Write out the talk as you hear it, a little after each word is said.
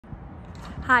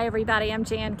Hi everybody, I'm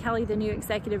Jan Kelly, the new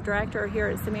Executive Director here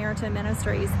at Samaritan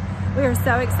Ministries. We are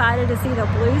so excited to see the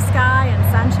blue sky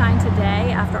and sunshine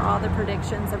today after all the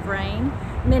predictions of rain.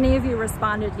 Many of you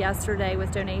responded yesterday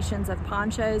with donations of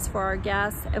ponchos for our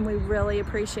guests, and we really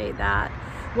appreciate that.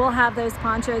 We'll have those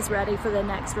ponchos ready for the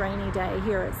next rainy day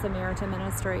here at Samaritan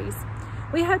Ministries.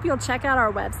 We hope you'll check out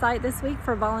our website this week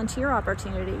for volunteer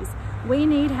opportunities. We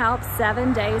need help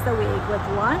 7 days a week with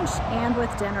lunch and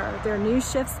with dinner. There are new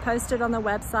shifts posted on the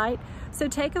website, so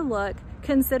take a look,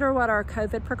 consider what our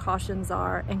COVID precautions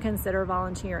are, and consider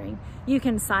volunteering. You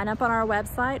can sign up on our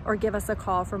website or give us a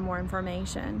call for more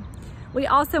information. We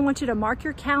also want you to mark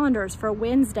your calendars for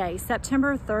Wednesday,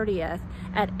 September 30th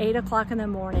at 8 o'clock in the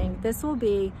morning. This will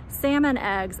be Sam and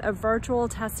Eggs, a virtual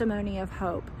testimony of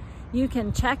hope. You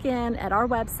can check in at our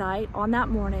website on that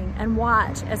morning and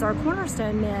watch as our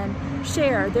Cornerstone men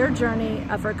share their journey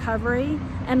of recovery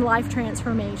and life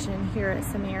transformation here at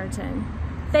Samaritan.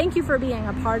 Thank you for being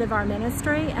a part of our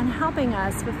ministry and helping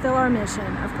us fulfill our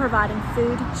mission of providing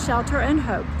food, shelter, and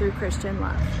hope through Christian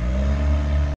love.